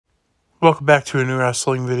Welcome back to a new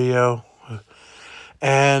wrestling video.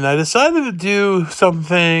 And I decided to do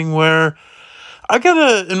something where I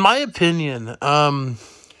gotta, in my opinion,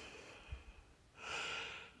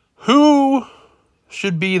 who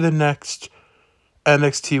should be the next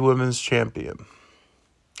NXT Women's Champion?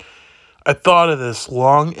 I thought of this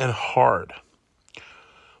long and hard,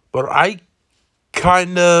 but I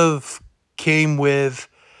kind of came with,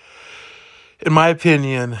 in my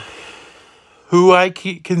opinion, who I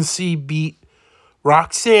can see beat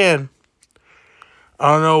Roxanne.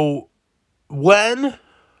 I don't know when,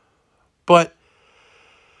 but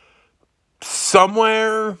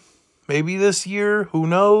somewhere, maybe this year, who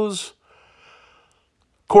knows?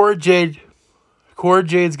 Cora Jade. Cora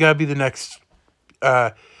Jade's got to be the next,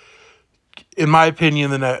 in my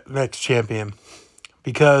opinion, the next champion.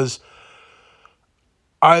 Because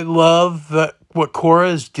I love what Cora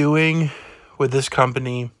is doing with this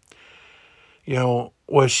company. You know,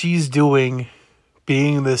 what she's doing,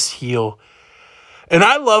 being this heel. And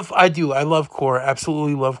I love Cora,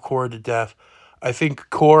 absolutely love Cora to death. I think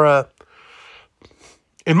Cora,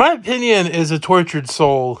 in my opinion, is a tortured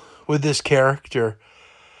soul with this character.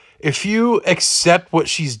 If you accept what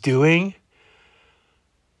she's doing,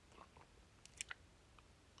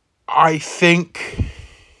 I think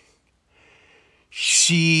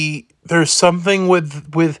there's something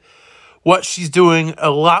with what she's doing,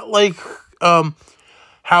 a lot like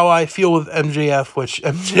how I feel with MJF, which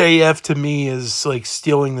MJF to me is like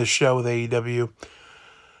stealing the show with AEW.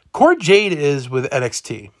 Cora Jade is with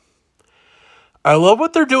NXT. I love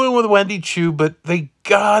what they're doing with Wendy Chu, but they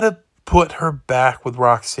gotta put her back with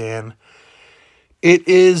Roxanne. It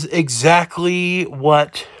is exactly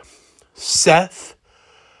what Seth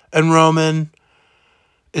and Roman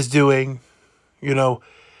is doing. You know,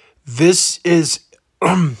 this is...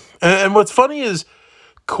 and what's funny is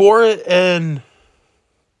Cora and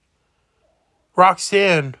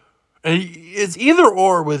Roxanne, and it's either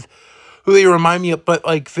or with who they remind me of, but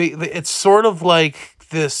like it's sort of like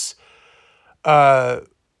this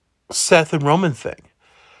Seth and Roman thing.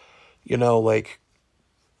 You know, like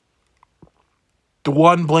the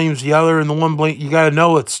one blames the other, and the one you gotta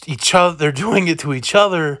know it's each other. They're doing it to each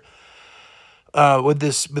other with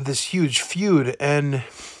this huge feud, and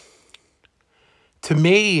to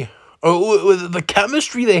me, with the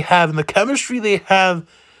chemistry they have,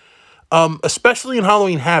 especially in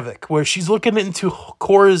Halloween Havoc, where she's looking into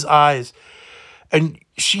Cora's eyes, and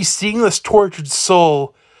she's seeing this tortured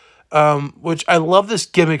soul, which I love this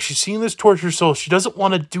gimmick. She's seeing this tortured soul. She doesn't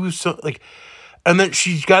want to do so, and then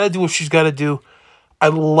she's got to do what she's got to do. I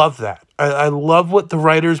love that. I love what the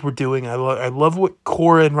writers were doing. I love what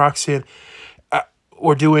Cora and Roxanne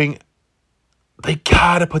were doing. They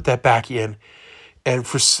gotta put that back in, and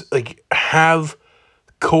have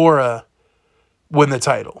Cora win the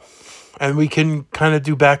title. And we can kind of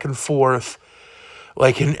do back and forth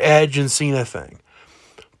like an Edge and Cena thing.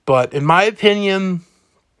 But in my opinion,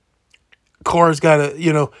 Cora's got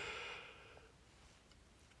to,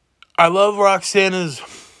 I love Roxanne as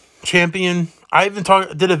champion. I even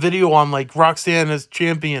did a video on like Roxanne as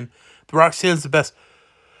champion. Roxanne's the best.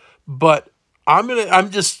 But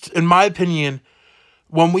I'm just, in my opinion,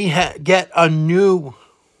 when we get a new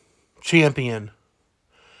champion,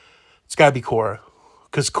 it's got to be Cora.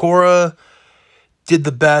 Because Cora did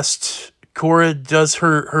the best. Cora does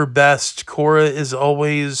her best. Cora is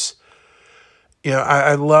always,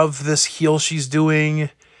 I love this heel she's doing.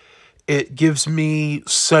 It gives me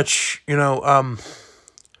such,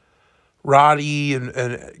 Roddy and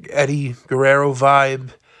Eddie Guerrero vibe.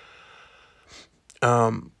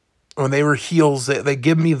 When they were heels, they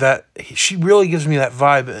give me that. She really gives me that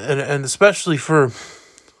vibe. And especially for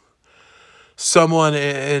someone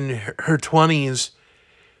in her 20s,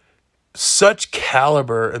 such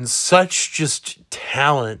caliber and such just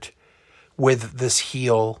talent with this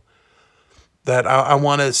heel that I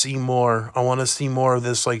want to see more. I want to see more of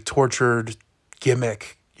this like tortured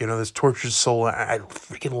gimmick, this tortured soul. I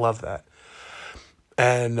freaking love that.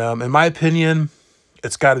 And in my opinion,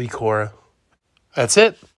 it's got to be Cora. That's it.